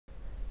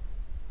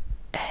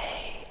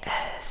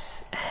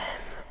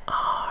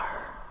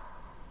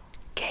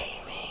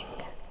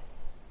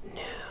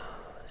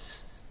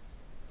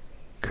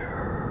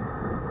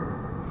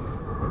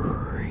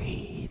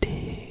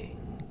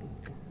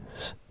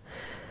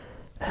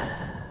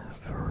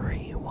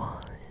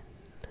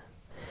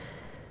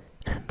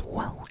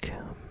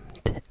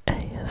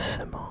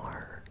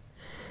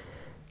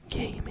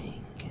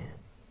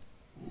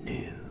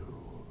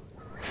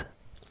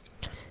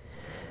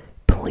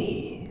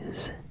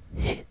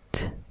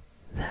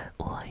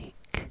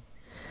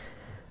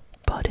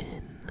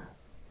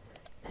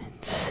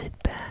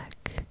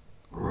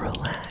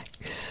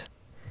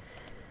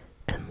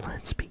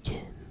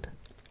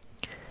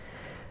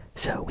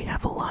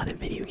of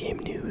video game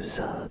news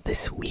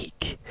this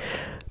week,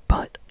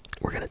 but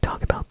we're going to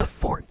talk about the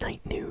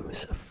Fortnite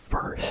news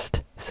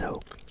first.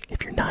 So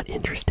if you're not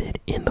interested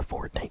in the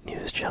Fortnite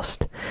news,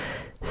 just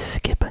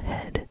skip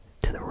ahead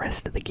to the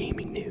rest of the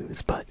gaming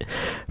news. But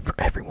for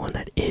everyone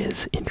that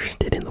is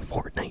interested in the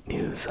Fortnite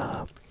news,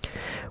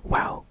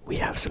 wow, we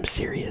have some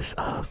serious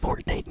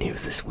Fortnite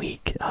news this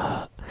week.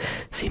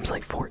 Seems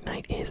like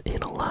Fortnite is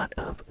in a lot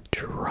of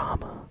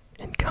drama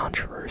and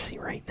controversy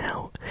right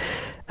now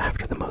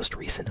after the most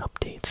recent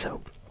update,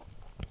 so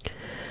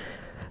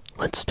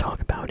let's talk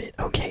about it.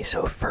 Okay,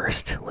 so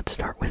first, let's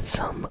start with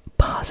some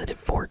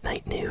positive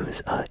Fortnite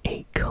news.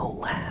 A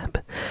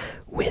collab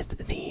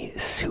with the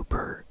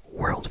super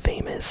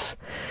world-famous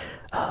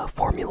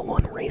Formula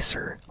 1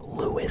 racer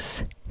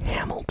Lewis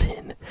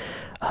Hamilton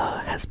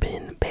has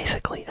been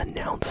basically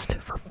announced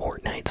for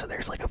Fortnite. So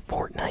there's like a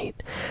Fortnite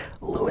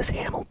Lewis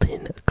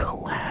Hamilton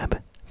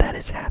collab that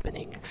is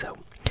happening. So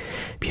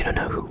if you don't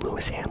know who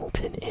Lewis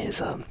Hamilton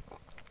is,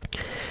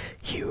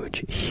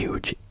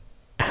 huge,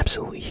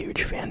 absolutely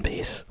huge fan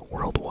base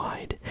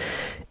worldwide.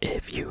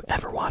 If you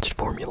ever watched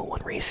Formula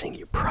 1 racing,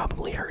 you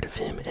probably heard of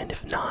him, and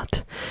if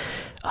not,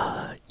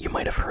 you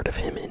might have heard of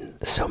him in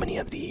so many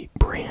of the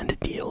brand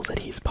deals that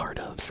he's part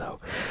of. So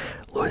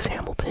Lewis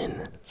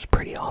Hamilton is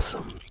pretty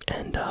awesome.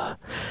 And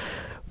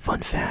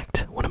fun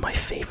fact, one of my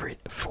favorite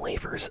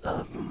flavors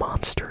of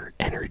Monster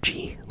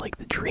Energy, like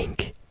the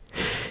drink,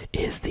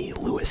 is the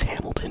Lewis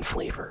Hamilton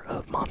flavor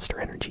of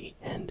Monster Energy,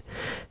 and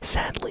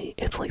sadly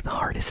it's like the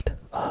hardest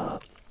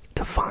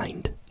to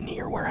find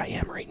near where I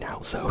am right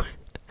now, so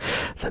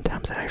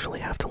sometimes I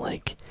actually have to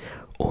like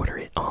order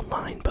it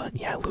online. But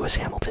yeah, Lewis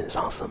Hamilton is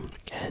awesome,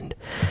 and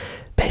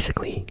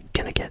basically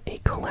gonna get a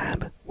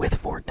collab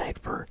with Fortnite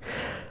for,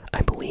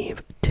 I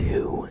believe,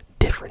 2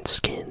 different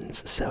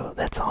skins, so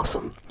that's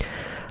awesome.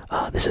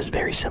 This is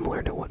very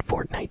similar to what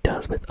Fortnite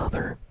does with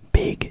other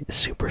big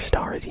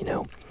superstars, you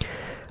know.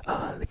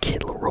 The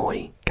Kid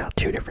Leroy got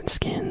 2 different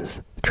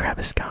skins. The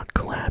Travis Scott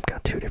collab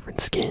got 2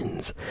 different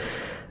skins.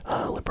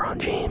 LeBron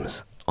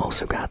James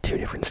also got 2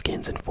 different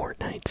skins in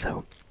Fortnite.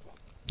 So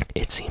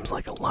it seems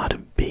like a lot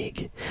of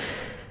big,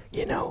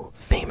 you know,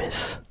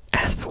 famous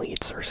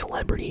athletes or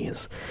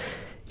celebrities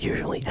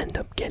usually end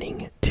up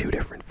getting 2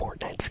 different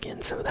Fortnite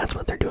skins. So that's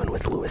what they're doing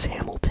with Lewis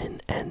Hamilton.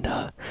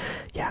 And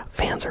yeah,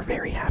 fans are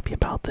very happy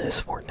about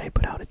this. Fortnite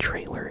put out a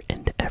trailer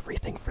and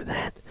everything for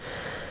that.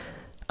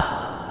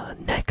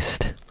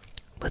 Next,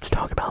 let's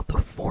talk about the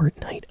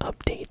Fortnite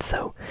update.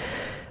 So,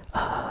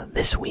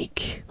 this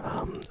week,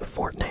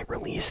 Fortnite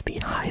released the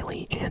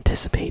highly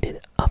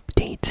anticipated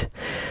update.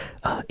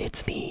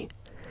 It's the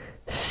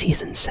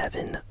Season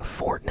 7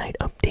 Fortnite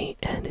update,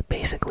 and it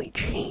basically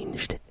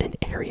changed an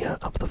area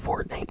of the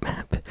Fortnite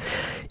map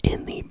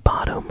in the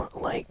bottom,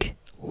 like,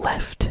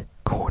 left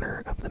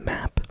corner of the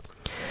map.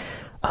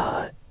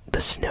 The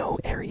snow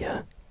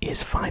area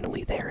is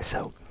finally there,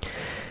 so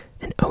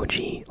an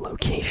OG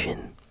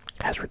location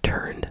has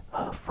returned.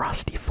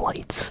 Frosty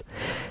flights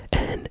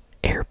and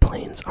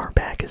airplanes are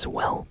back, as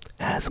well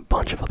as a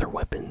bunch of other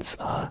weapons.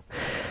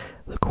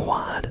 The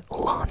quad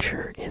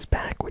launcher is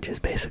back, which is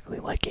basically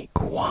like a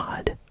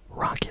quad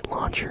rocket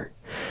launcher.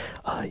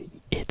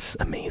 It's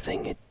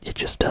amazing. It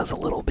just does a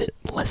little bit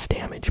less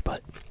damage,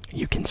 but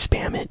you can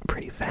spam it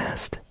pretty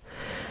fast.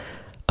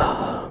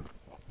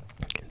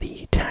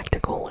 The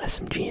tactical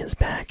SMG is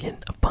back,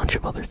 and a bunch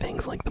of other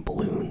things like the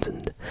balloons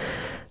and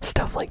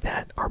stuff like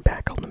that are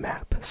back on the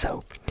map.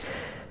 So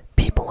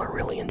people are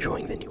really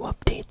enjoying the new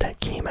update that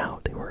came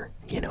out. They were,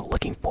 you know,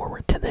 looking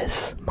forward to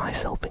this,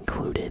 myself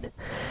included.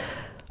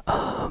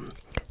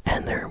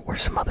 And there were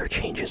some other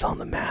changes on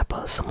the map.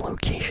 Some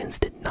locations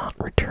did not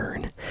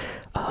return.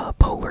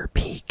 Polar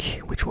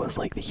Peak, which was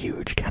like the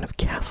huge kind of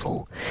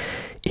castle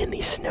in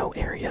the snow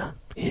area,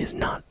 is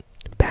not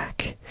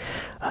back.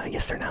 I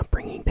guess they're not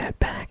bringing that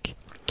back.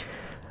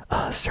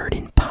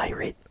 Certain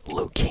pirate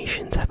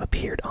locations have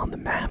appeared on the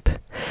map,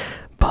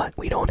 but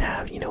we don't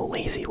have, you know,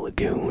 Lazy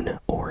Lagoon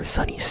or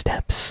Sunny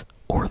Steps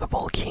or the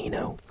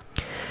volcano.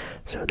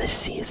 So this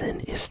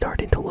season is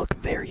starting to look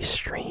very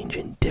strange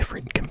and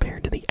different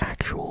compared to the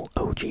actual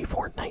OG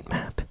Fortnite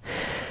map.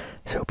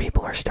 So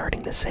people are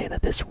starting to say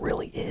that this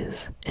really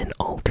is an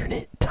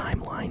alternate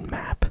timeline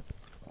map,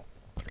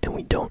 and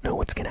we don't know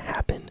what's gonna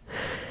happen.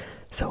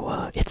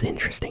 So it's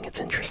interesting,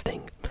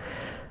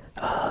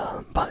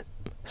 but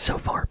so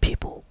far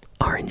people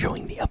are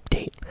enjoying the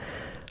update.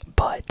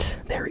 But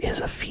there is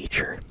a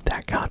feature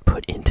that got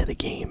put into the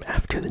game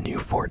after the new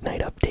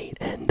Fortnite update,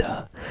 and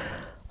a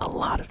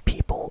lot of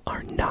people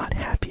are not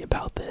happy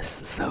about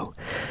this. So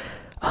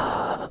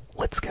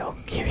let's go.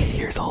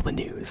 Here's all the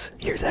news.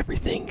 Here's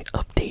everything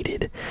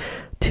updated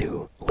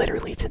to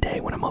literally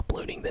today when I'm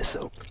uploading this.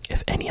 So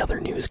if any other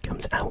news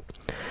comes out,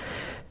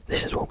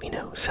 this is what we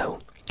know. So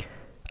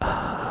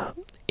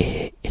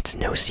it's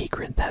no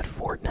secret that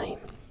Fortnite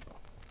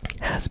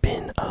has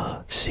been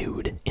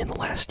sued in the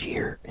last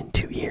year, and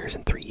 2 years,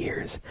 and 3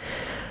 years.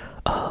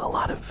 A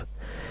lot of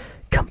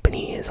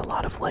companies, a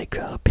lot of like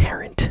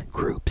parent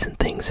groups and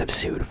things have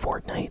sued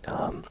Fortnite.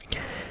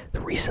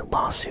 The recent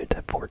lawsuit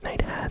that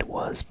Fortnite had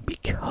was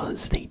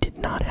because they did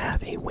not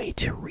have a way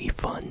to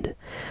refund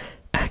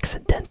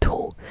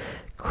accidental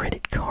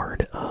credit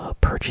card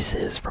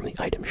purchases from the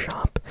item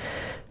shop.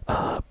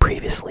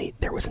 Previously,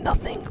 there was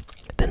nothing.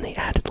 Then they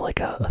added like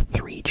a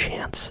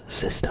 3-chance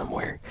system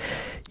where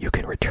you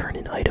can return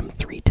an item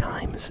 3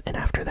 times, and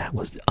after that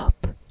was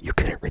up, you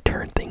couldn't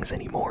return things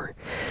anymore.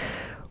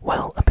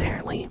 Well,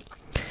 apparently,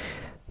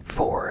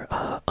 for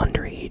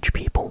underage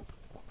people,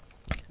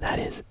 that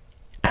is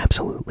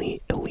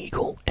absolutely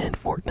illegal, and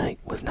Fortnite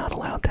was not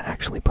allowed to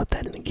actually put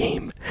that in the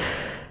game.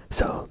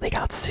 So they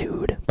got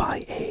sued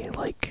by a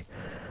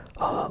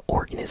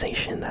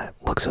organization that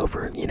looks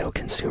over,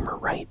 consumer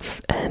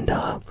rights, and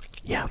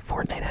yeah,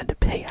 Fortnite had to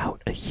pay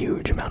out a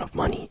huge amount of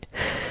money.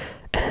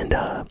 And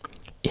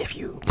if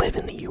you live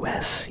in the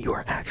US, you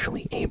are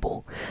actually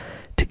able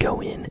to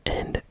go in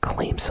and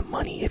claim some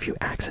money if you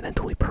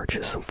accidentally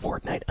purchase some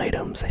Fortnite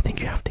items. I think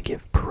you have to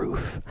give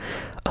proof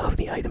of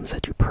the items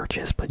that you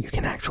purchase, but you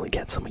can actually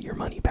get some of your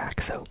money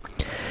back. So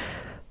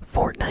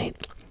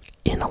Fortnite,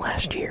 in the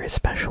last year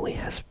especially,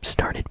 has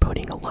started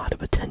putting a lot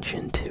of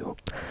attention to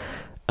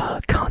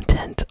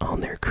content on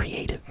their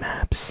creative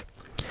maps,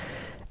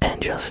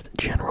 and just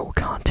general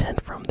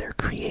content from their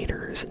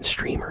creators and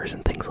streamers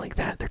and things like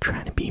that. They're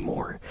trying to be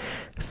more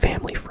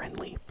family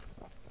friendly.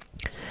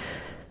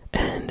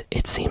 And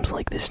it seems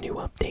like this new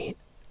update,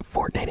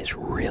 Fortnite is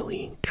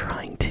really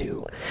trying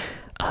to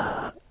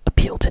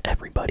appeal to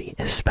everybody,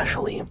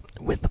 especially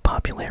with the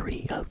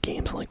popularity of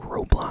games like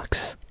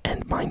Roblox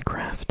and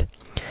Minecraft.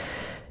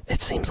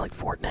 It seems like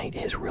Fortnite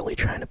is really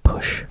trying to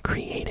push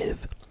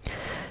creative,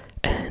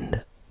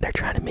 and they're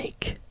trying to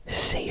make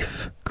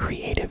safe,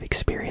 creative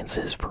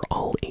experiences for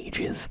all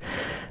ages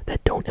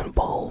that don't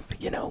involve,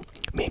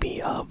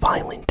 maybe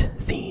violent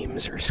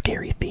themes or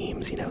scary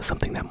themes,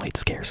 something that might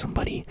scare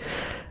somebody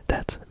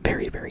that's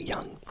very, very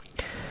young.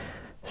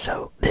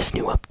 So this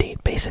new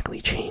update basically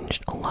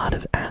changed a lot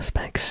of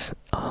aspects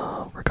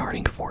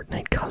regarding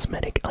Fortnite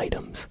cosmetic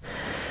items.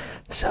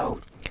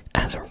 So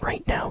as of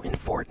right now in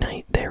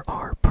Fortnite, there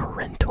are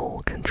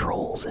parental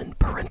controls, and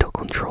parental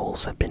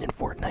controls have been in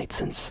Fortnite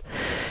since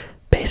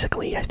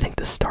basically, I think,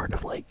 the start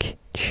of like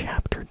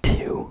chapter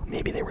 2.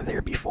 Maybe they were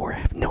there before, I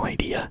have no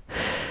idea.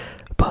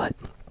 But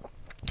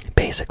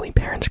basically,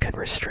 parents could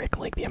restrict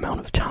like the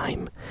amount of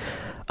time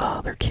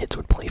their kids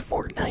would play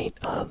Fortnite.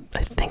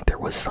 I think there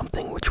was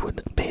something which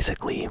would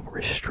basically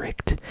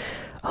restrict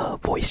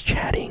voice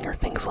chatting or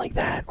things like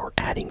that, or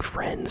adding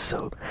friends,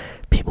 so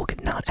people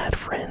could not add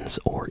friends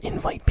or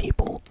invite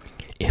people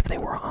if they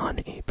were on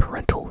a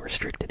parental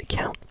restricted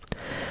account.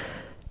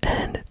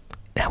 And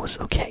that was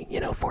okay,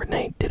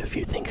 Fortnite did a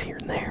few things here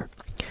and there.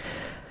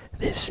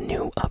 This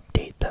new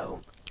update,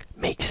 though,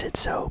 makes it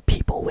so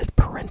people with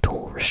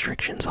parental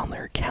restrictions on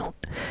their account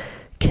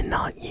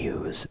cannot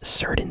use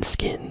certain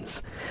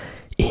skins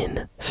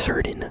in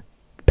certain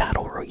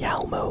battle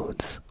royale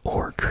modes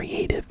or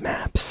creative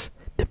maps,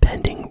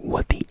 depending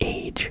what the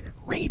age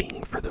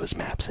rating for those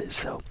maps is.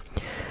 So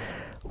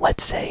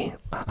let's say,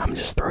 I'm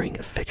just throwing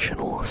a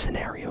fictional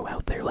scenario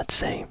out there, let's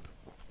say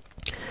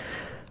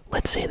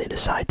they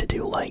decide to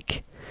do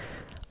like,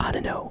 I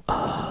don't know,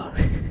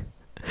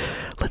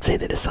 let's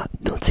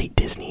say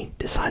Disney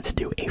decides to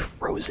do a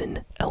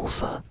Frozen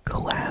Elsa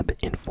collab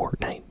in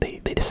Fortnite.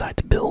 They decide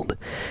to build,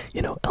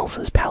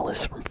 Elsa's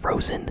palace from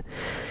Frozen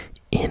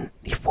in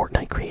the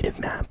Fortnite creative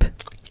map.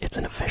 It's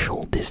an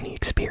official Disney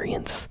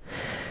experience.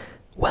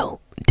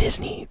 Well,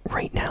 Disney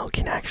right now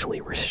can actually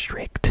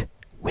restrict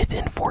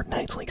within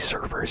Fortnite's like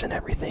servers and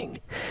everything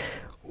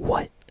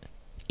what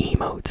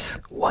emotes,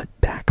 what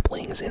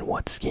backblings, and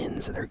what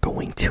skins they're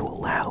going to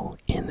allow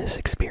in this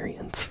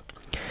experience.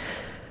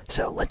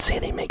 So let's say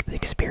they make the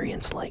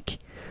experience like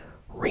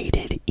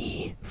rated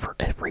E for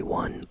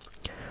everyone.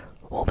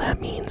 Well,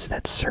 that means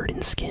that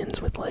certain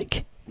skins with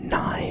like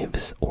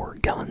knives or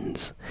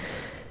guns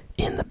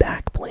in the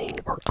back bling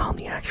or on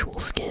the actual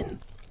skin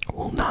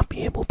will not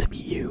be able to be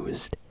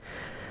used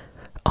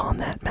on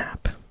that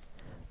map.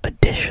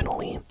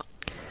 Additionally,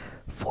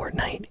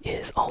 Fortnite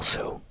is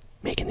also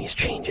making these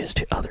changes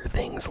to other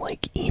things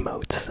like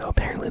emotes. So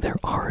apparently there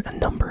are a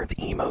number of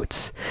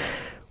emotes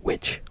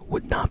which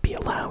would not be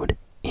allowed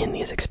in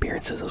these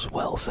experiences as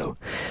well. So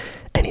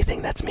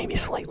anything that's maybe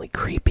slightly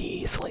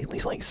creepy, slightly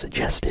like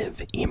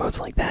suggestive, emotes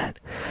like that,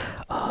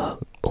 a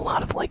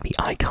lot of like the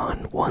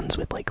icon ones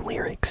with like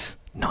lyrics,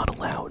 not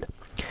allowed.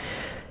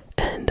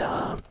 And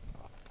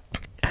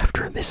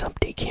after this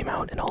update came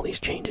out and all these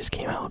changes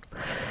came out,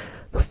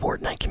 the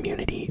Fortnite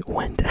community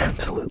went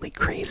absolutely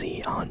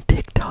crazy on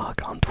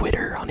TikTok, on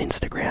Twitter, on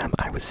Instagram.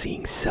 I was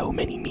seeing so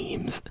many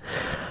memes.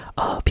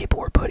 People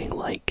were putting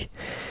like,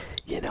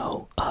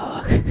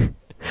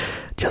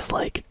 just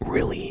like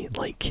really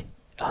like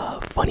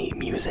funny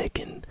music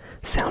and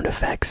sound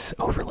effects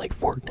over like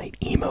Fortnite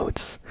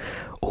emotes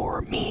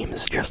or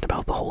memes just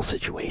about the whole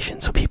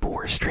situation. So people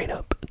were straight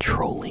up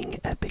trolling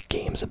Epic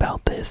Games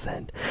about this,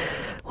 and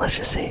let's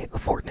just say the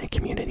Fortnite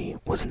community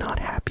was not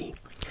happy.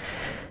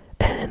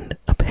 And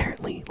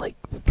apparently, like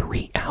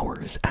 3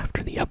 hours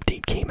after the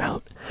update came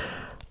out,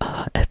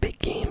 Epic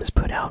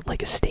out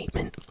like a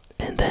statement,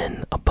 and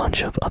then a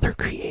bunch of other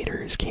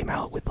creators came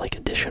out with like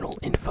additional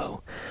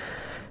info.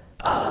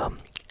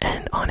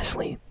 And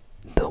honestly,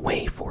 the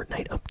way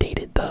Fortnite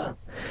updated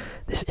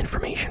this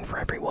information for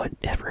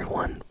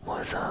everyone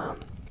was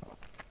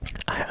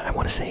I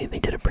want to say they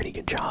did a pretty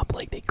good job.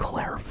 Like, they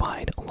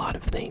clarified a lot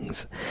of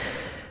things.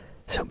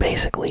 So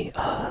basically,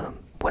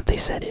 what they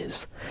said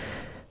is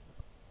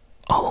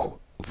all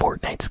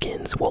Fortnite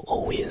skins will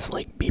always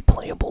like be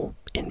playable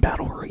in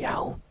Battle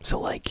Royale. So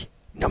like,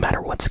 no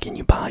matter what skin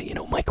you buy, you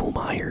know, Michael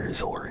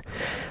Myers or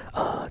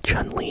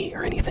Chun-Li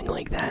or anything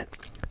like that,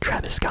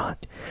 Travis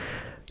Scott,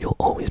 you'll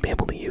always be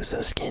able to use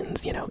those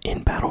skins, you know,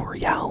 in Battle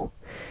Royale,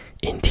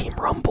 in Team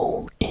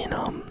Rumble, in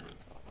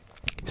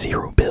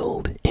Zero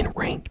Build, in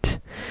Ranked.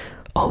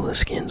 All those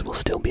skins will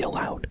still be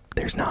allowed.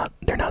 They're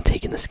not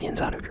taking the skins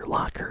out of your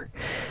locker.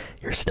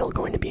 You're still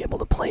going to be able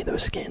to play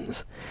those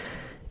skins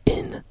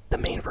in the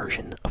main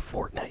version of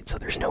Fortnite, so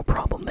there's no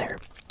problem there.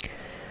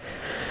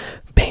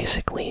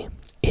 Basically,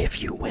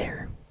 if you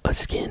wear a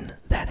skin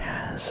that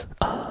has,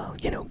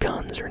 you know,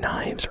 guns or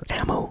knives or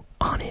ammo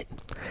on it,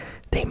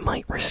 they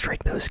might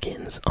restrict those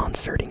skins on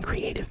certain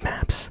creative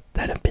maps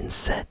that have been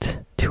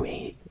set to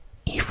a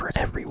E for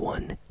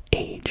everyone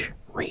age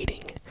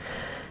rating.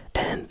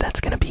 And that's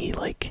gonna be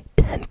like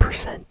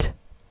 10%,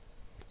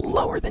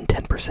 lower than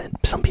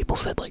 10%. Some people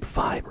said like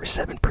 5 or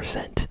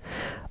 7%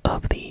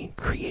 of the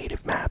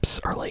creative maps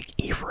are like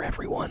E for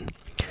everyone.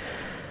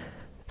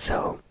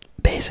 So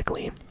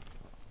basically,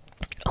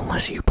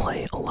 unless you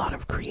play a lot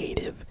of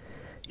creative,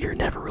 you're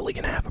never really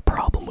gonna have a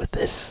problem with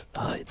this.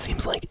 It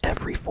seems like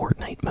every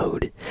Fortnite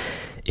mode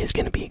is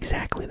gonna be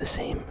exactly the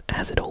same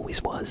as it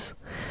always was.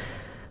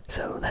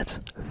 So that's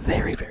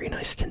very, very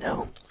nice to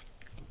know.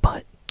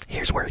 But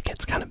here's where it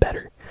gets kind of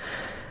better.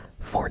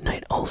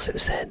 Fortnite also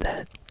said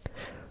that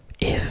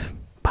if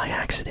by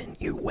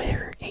accident you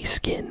wear a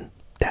skin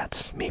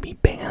that's maybe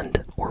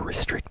banned or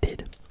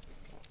restricted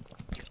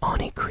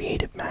on a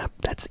creative map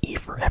that's E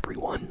for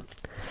everyone,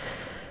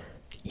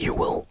 you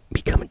will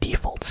become a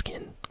default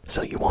skin.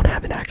 So you won't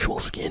have an actual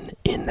skin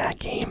in that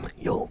game,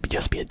 you'll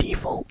just be a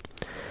default.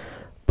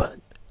 But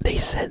they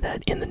said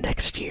that in the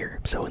next year,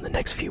 so in the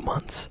next few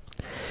months,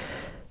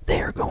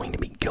 they are going to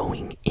be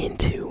going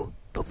into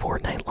the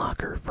Fortnite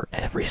locker for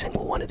every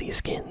single one of these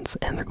skins,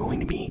 and they're going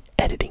to be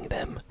editing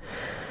them.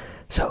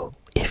 So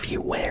if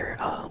you wear,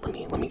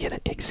 let me get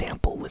an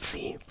example. Let's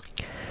see.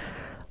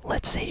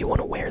 Let's say you want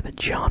to wear the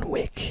John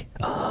Wick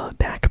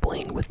back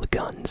bling with the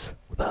guns,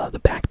 the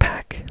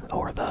backpack,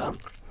 or the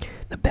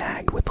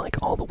bag with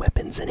like all the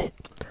weapons in it.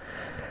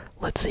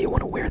 Let's say you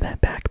want to wear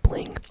that back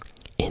bling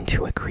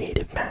into a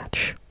creative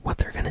match. What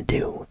they're gonna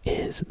do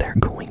is they're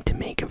going to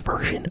make a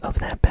version of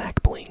that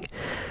back bling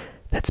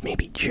that's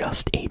maybe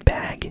just a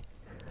bag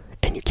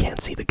and you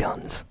can't see the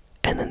guns,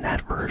 and then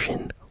that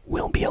version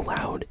will be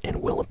allowed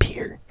and will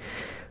appear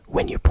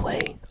when you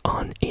play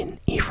on an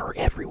E for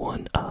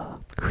everyone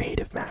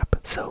creative map.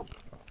 So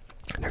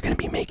they're going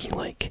to be making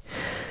like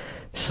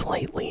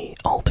slightly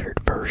altered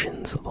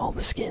versions of all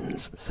the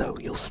skins, so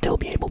you'll still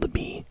be able to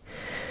be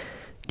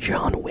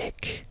John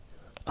Wick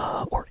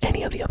or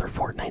any of the other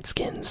Fortnite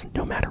skins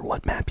no matter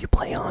what map you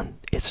play on.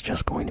 It's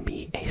just going to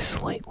be a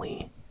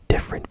slightly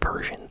different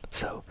version.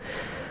 So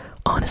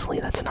honestly,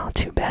 that's not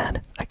too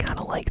bad. I kind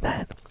of like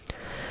that.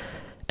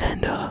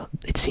 And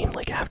it seemed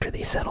like after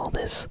they said all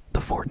this,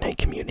 the Fortnite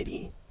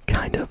community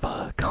kind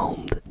of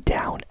calmed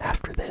down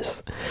after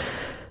this.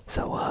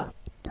 So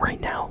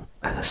right now,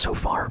 so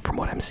far from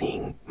what I'm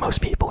seeing,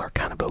 most people are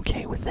kind of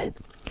okay with it.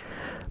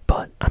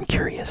 But I'm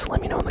curious,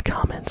 let me know in the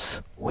comments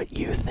what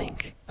you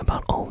think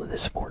about all of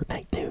this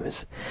Fortnite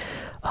news.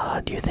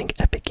 Do you think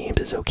Epic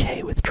Games is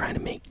okay with trying to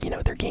make, you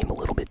know, their game a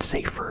little bit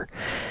safer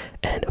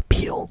and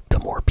appeal to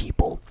more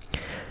people?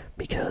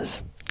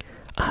 Because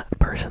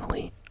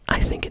personally, I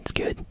think it's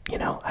good. You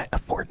know,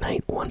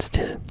 Fortnite wants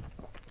to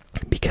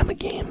become a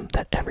game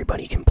that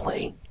everybody can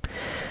play.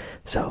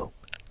 So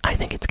I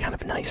think it's kind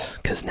of nice,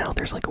 because now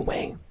there's like a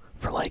way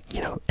for, like,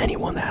 you know,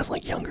 anyone that has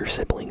like younger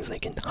siblings, they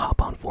can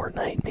hop on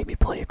Fortnite, maybe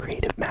play a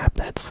creative map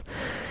that's,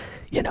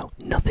 you know,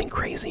 nothing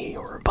crazy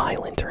or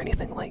violent or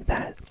anything like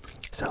that.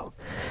 So,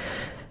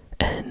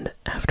 and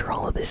after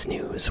all of this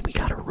news, we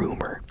got a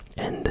rumor,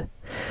 and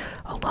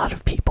a lot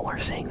of people are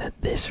saying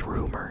that this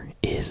rumor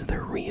is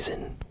the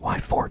reason why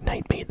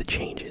Fortnite made the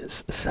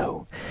changes.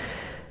 So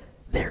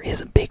there is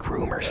a big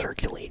rumor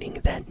circulating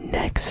that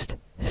next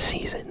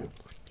season,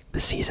 the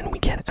season we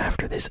get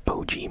after this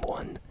OG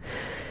one,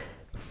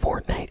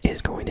 Fortnite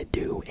is going to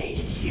do a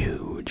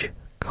huge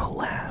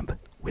collab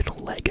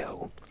with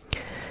Lego.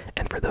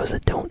 And for those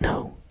that don't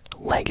know,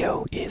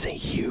 Lego is a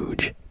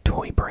huge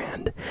toy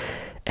brand,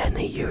 and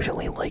they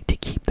usually like to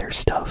keep their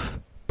stuff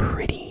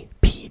pretty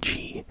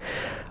PG.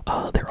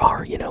 There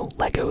are, you know,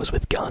 Legos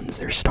with guns,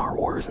 there's Star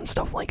Wars and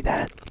stuff like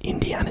that,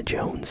 Indiana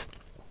Jones.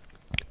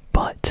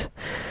 But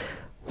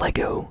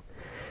Lego,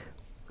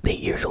 they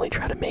usually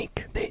try to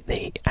make,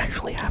 they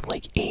actually have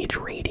like age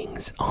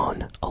ratings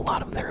on a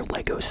lot of their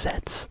Lego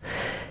sets,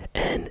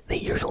 and they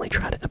usually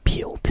try to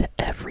appeal to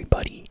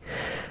everybody.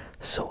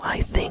 So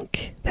I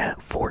think that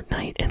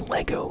Fortnite and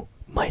Lego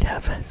might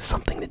have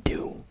something to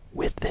do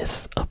with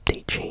this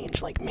update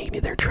change. Like maybe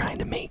they're trying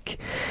to make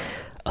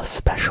a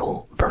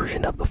special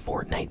version of the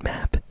Fortnite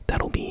map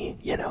that'll be,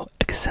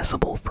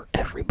 accessible for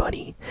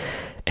everybody.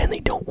 And they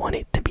don't want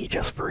it to be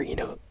just for,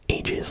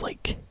 ages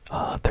like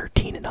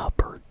 13 and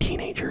up or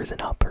teenagers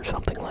and up or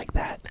something like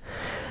that.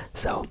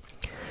 So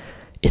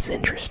it's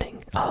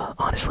interesting.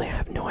 Honestly, I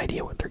have no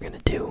idea what they're gonna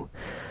do.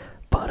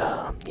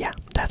 But yeah,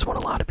 that's what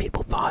a lot of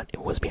people thought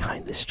it was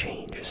behind this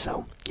change.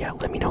 So yeah,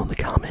 let me know in the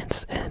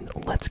comments and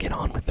let's get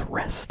on with the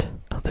rest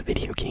of the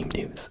video game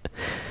news.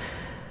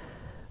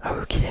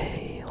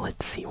 Okay,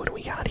 let's see what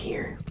we got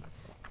here.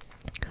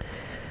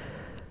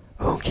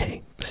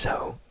 Okay,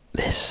 so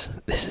this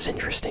is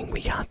interesting.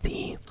 We got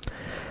the,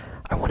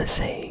 I want to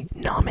say,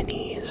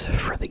 nominees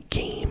for the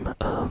Game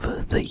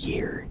of the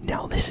Year.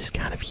 Now this is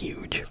kind of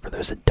huge for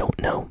those that don't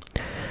know.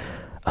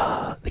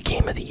 The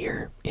Game of the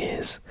Year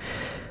is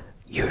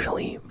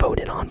usually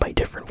voted on by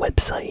different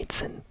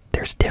websites and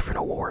there's different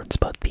awards,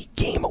 but the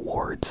Game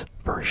Awards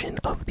version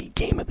of the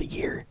Game of the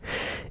Year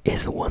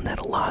is the one that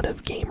a lot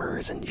of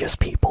gamers and just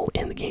people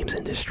in the games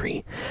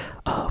industry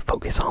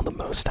focus on the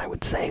most, I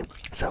would say.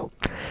 So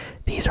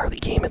these are the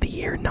Game of the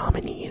Year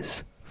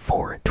nominees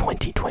for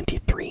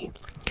 2023,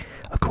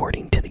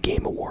 according to the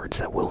Game Awards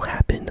that will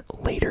happen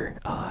later,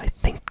 I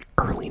think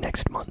early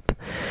next month.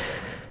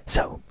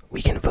 So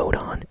we can vote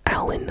on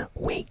Alan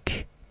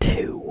Wake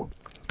 2,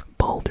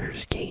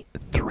 Baldur's Gate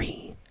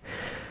 3,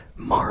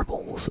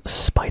 Marvel's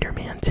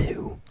Spider-Man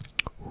 2,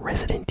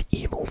 Resident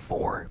Evil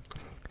 4,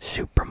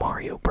 Super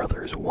Mario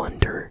Bros.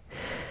 Wonder,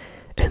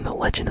 and The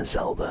Legend of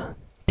Zelda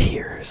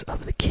Tears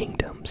of the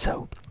Kingdom.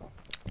 So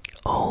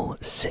all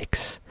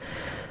 6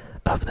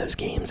 of those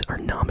games are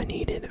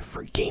nominated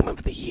for Game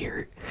of the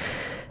Year.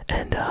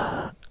 And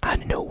I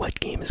don't know what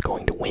game is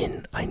going to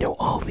win. I know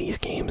all of these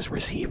games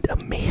received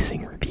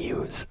amazing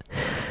reviews.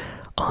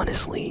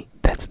 Honestly,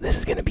 this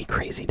is going to be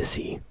crazy to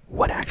see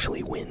what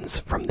actually wins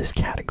from this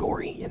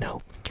category,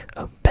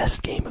 of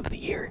Best Game of the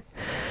Year.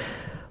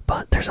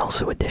 But there's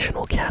also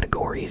additional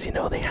categories,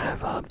 they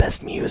have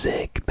Best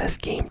Music,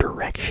 Best Game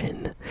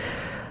Direction.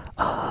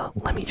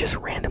 Let me just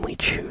randomly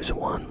choose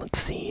one. Let's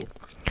see.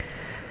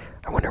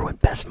 I wonder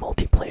what Best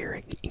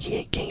Multiplayer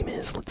Game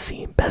is. Let's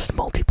see. Best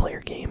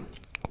Multiplayer Game.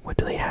 What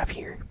do they have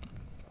here?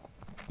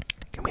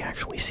 Can we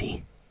actually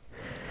see?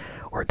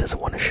 Or it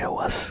doesn't want to show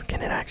us.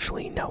 Can it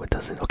actually? No, it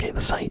doesn't. Okay, the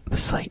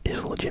site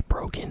is legit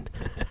broken.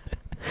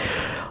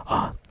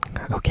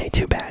 Okay,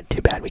 too bad.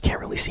 We can't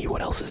really see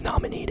what else is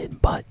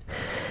nominated, but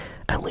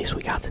at least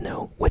we got to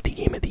know what the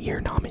Game of the Year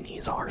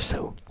nominees are.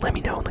 So let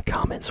me know in the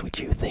comments what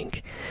you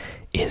think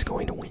is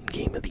going to win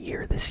Game of the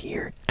Year this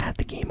year at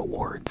the Game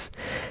Awards.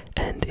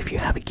 And if you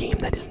have a game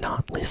that is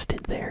not listed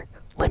there,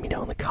 let me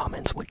know in the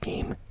comments what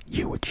game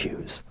you would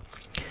choose.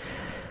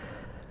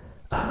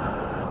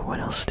 What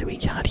else do we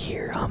got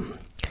here?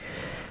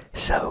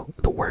 So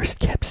the worst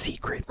kept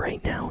secret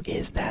right now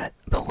is that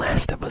The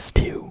Last of Us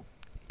 2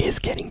 is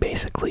getting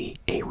basically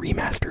a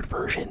remastered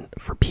version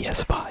for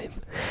PS5.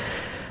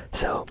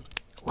 So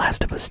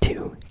Last of Us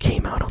 2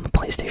 came out on the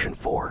PlayStation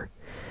 4,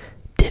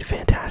 did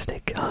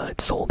fantastic.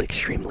 It sold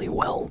extremely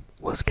well,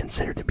 was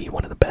considered to be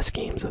one of the best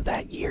games of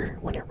that year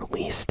when it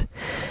released.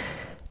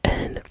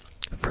 And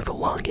for the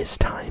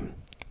longest time,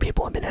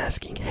 people have been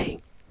asking, hey,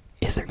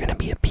 is there going to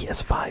be a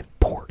PS5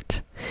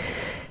 port?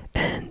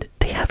 And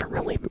they haven't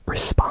really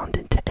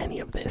responded to any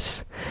of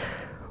this.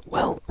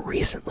 Well,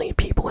 recently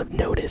people have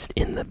noticed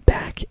in the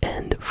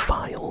back-end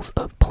files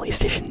of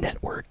PlayStation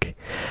Network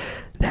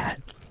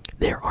that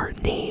there are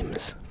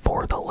names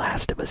for The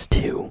Last of Us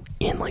 2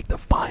 in like the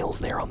files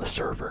there on the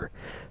server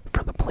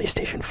for the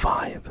PlayStation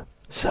 5.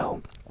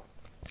 So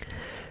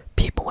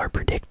people are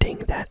predicting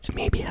that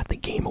maybe at the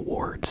Game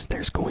Awards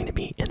there's going to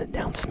be an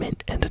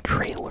announcement and a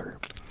trailer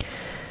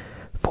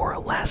for a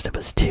Last of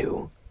Us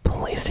 2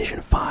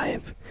 PlayStation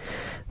 5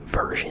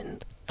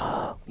 version.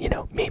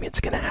 Maybe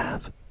it's gonna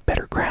have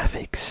better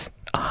graphics,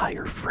 a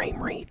higher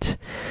frame rate.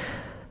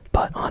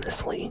 But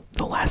honestly,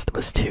 The Last of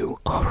Us 2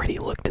 already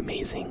looked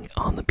amazing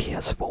on the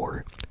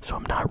PS4, so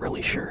I'm not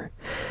really sure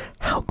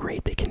how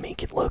great they can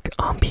make it look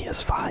on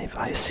PS5.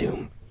 I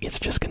assume it's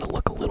just gonna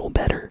look a little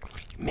better,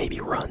 maybe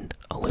run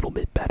a little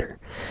bit better.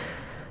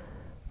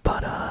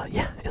 But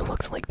yeah, it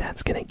looks like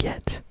that's gonna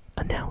get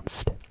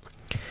announced.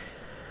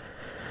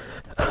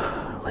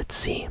 Let's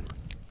see.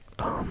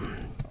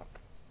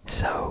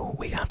 So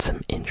we got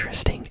some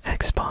interesting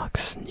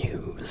Xbox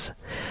news.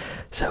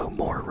 So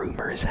more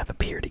rumors have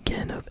appeared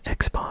again of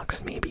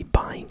Xbox maybe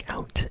buying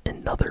out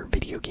another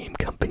video game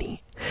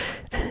company,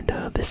 and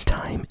this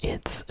time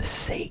it's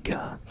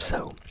Sega.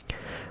 So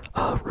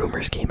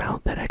rumors came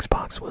out that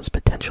Xbox was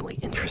potentially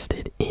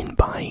interested in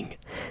buying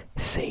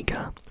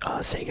Sega.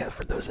 Sega,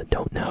 for those that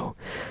don't know,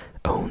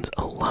 owns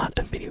a lot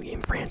of video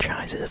game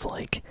franchises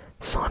like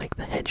Sonic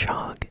the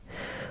Hedgehog,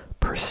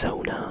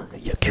 Persona,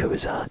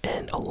 Yakuza,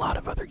 and a lot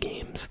of other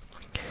games.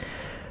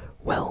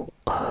 Well,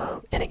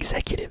 an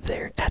executive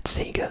there at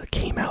Sega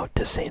came out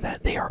to say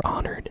that they are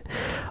honored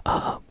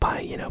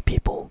by,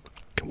 people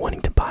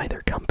wanting to buy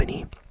their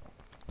company,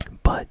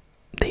 but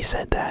they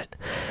said that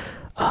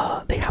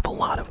they have a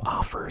lot of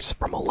offers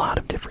from a lot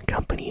of different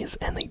companies,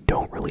 and they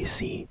don't really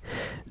see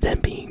them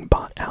being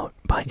bought out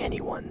by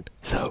anyone.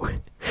 So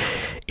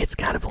it's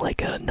kind of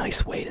like a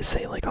nice way to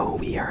say, like, oh,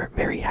 we are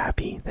very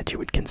happy that you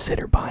would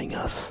consider buying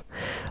us.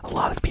 A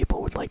lot of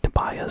people would like to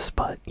buy us,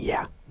 but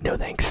yeah, no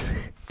thanks.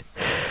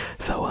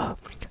 So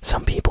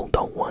some people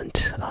don't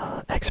want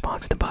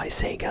Xbox to buy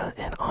Sega,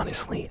 and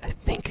honestly, I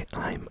think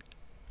I'm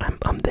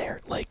there.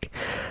 Like,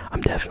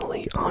 I'm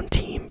definitely on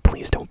team.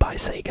 Please don't buy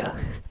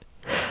Sega.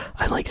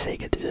 I like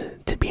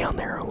Sega to be on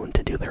their own,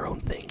 to do their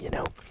own thing, you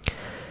know.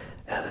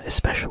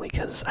 Especially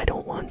because I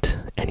don't want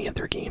any of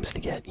their games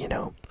to get, you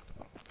know,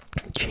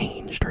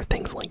 changed or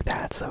things like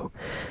that. So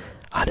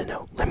I don't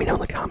know. Let me know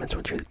in the comments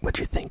what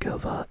you think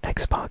of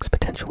Xbox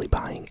potentially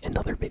buying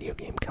another video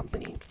game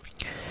company.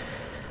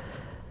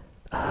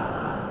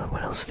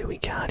 What else do we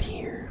got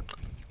here?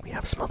 We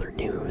have some other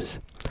news.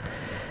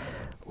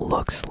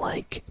 Looks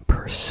like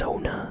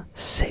Persona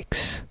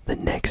 6, the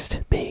next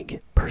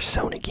big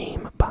Persona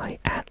game by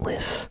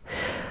Atlas,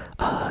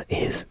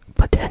 is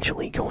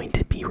potentially going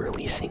to be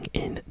releasing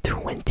in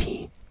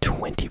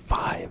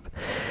 2025.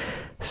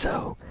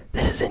 So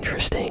this is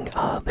interesting.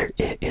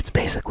 It's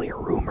basically a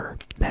rumor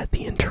that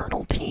the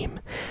internal team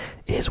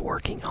is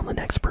working on the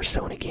next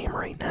Persona game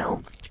right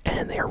now,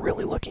 and they are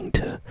really looking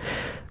to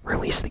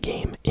release the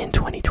game in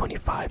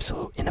 2025,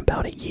 so in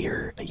about a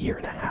year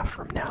and a half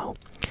from now.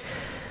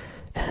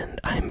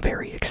 And I'm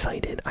very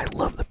excited. I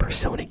love the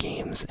Persona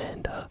games,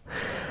 and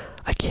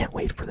I can't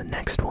wait for the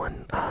next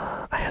one.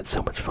 I had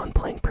so much fun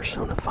playing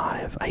Persona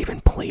 5. I even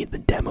played the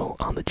demo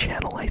on the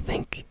channel, I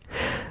think.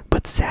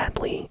 But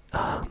sadly,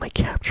 my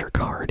capture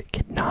card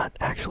could not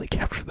actually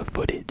capture the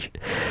footage.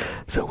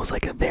 So it was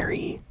like a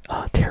very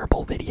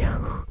terrible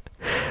video.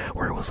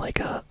 Where it was like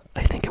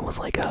I think it was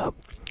like a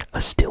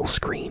still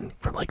screen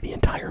for like the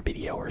entire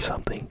video or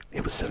something.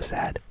 It was so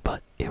sad,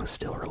 but it was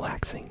still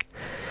relaxing.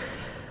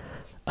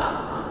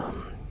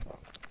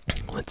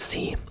 Let's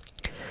see.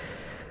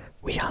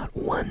 We got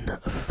one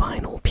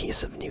final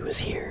piece of news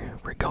here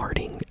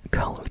regarding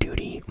Call of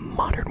Duty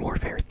Modern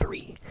Warfare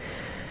 3.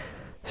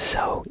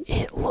 So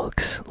it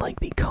looks like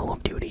the Call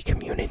of Duty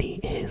community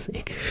is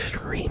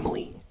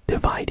extremely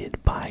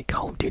divided by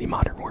Call of Duty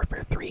Modern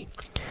Warfare 3.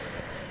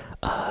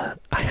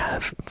 I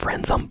have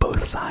friends on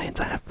both sides.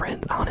 I have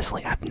friends,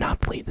 honestly, I've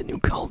not played the new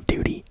Call of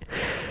Duty,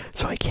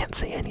 so I can't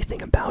say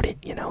anything about it,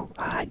 you know.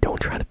 I don't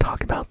try to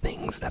talk about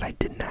things that I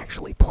didn't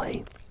actually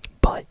play,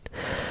 but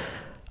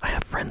I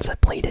have friends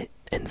that played it,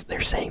 and they're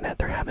saying that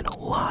they're having a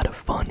lot of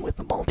fun with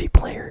the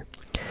multiplayer.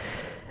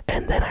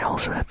 And then I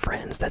also have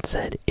friends that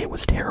said it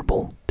was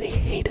terrible. They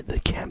hated the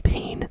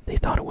campaign. They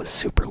thought it was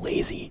super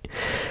lazy,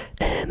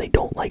 and they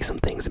don't like some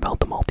things about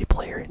the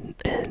multiplayer,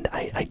 and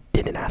I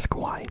didn't ask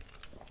why.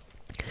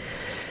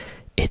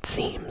 It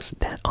seems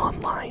that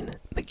online,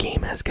 the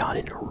game has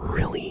gotten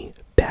really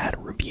bad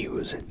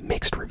reviews and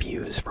mixed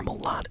reviews from a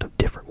lot of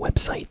different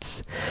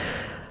websites.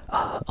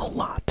 A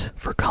lot.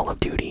 For Call of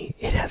Duty,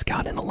 it has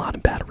gotten a lot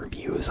of bad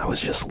reviews. I was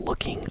just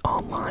looking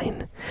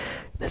online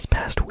this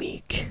past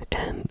week,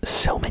 and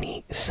so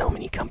many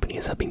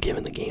companies have been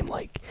giving the game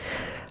like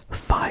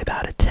 5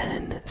 out of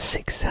 10,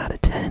 6 out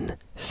of 10,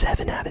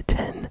 7 out of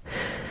 10.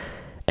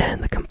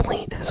 And the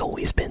complaint has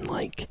always been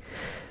like,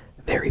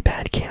 very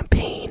bad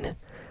campaign,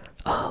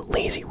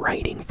 lazy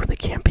writing for the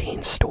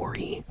campaign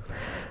story,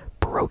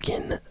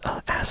 broken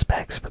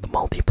aspects for the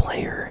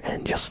multiplayer,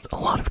 and just a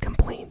lot of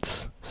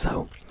complaints.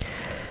 So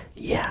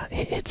yeah,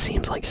 it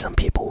seems like some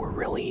people were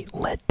really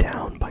let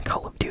down by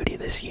Call of Duty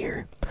this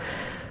year.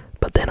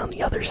 But then on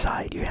the other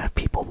side, you have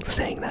people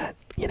saying that,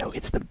 you know,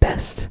 it's the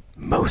best,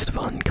 most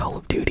fun Call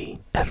of Duty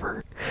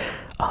ever.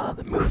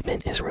 The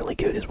movement is really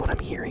good, is what I'm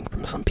hearing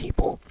from some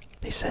people.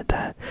 They said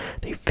that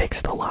they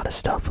fixed a lot of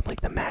stuff with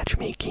like the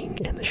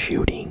matchmaking and the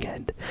shooting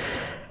and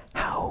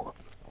how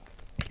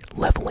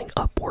leveling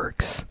up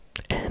works.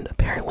 And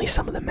apparently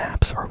some of the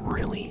maps are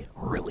really,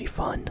 really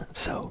fun.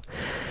 So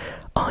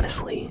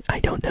honestly, I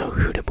don't know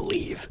who to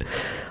believe,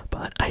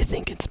 but I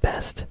think it's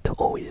best to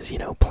always, you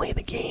know, play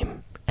the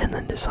game and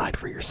then decide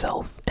for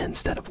yourself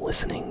instead of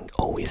listening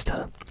always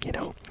to, you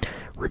know,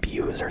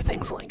 reviews or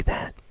things like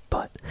that.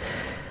 But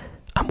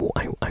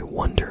I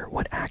wonder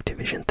what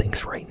Activision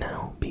thinks right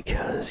now,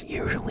 because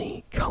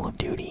usually Call of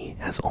Duty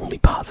has only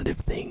positive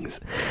things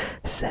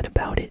said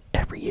about it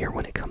every year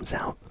when it comes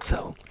out.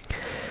 So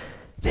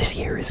this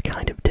year is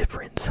kind of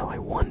different, so I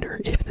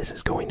wonder if this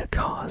is going to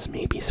cause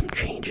maybe some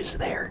changes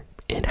there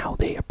in how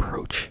they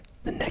approach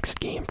the next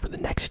game for the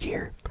next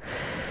year.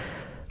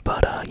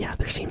 But yeah,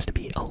 there seems to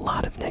be a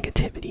lot of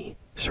negativity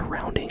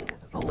surrounding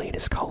the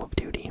latest Call of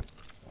Duty.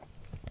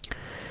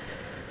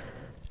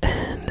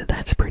 And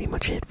that's pretty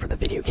much it for the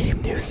video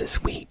game news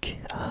this week.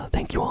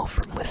 Thank you all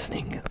for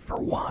listening, for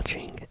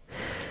watching.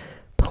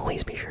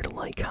 Please be sure to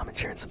like, comment,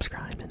 share, and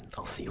subscribe, and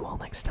I'll see you all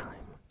next time.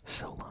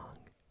 So long.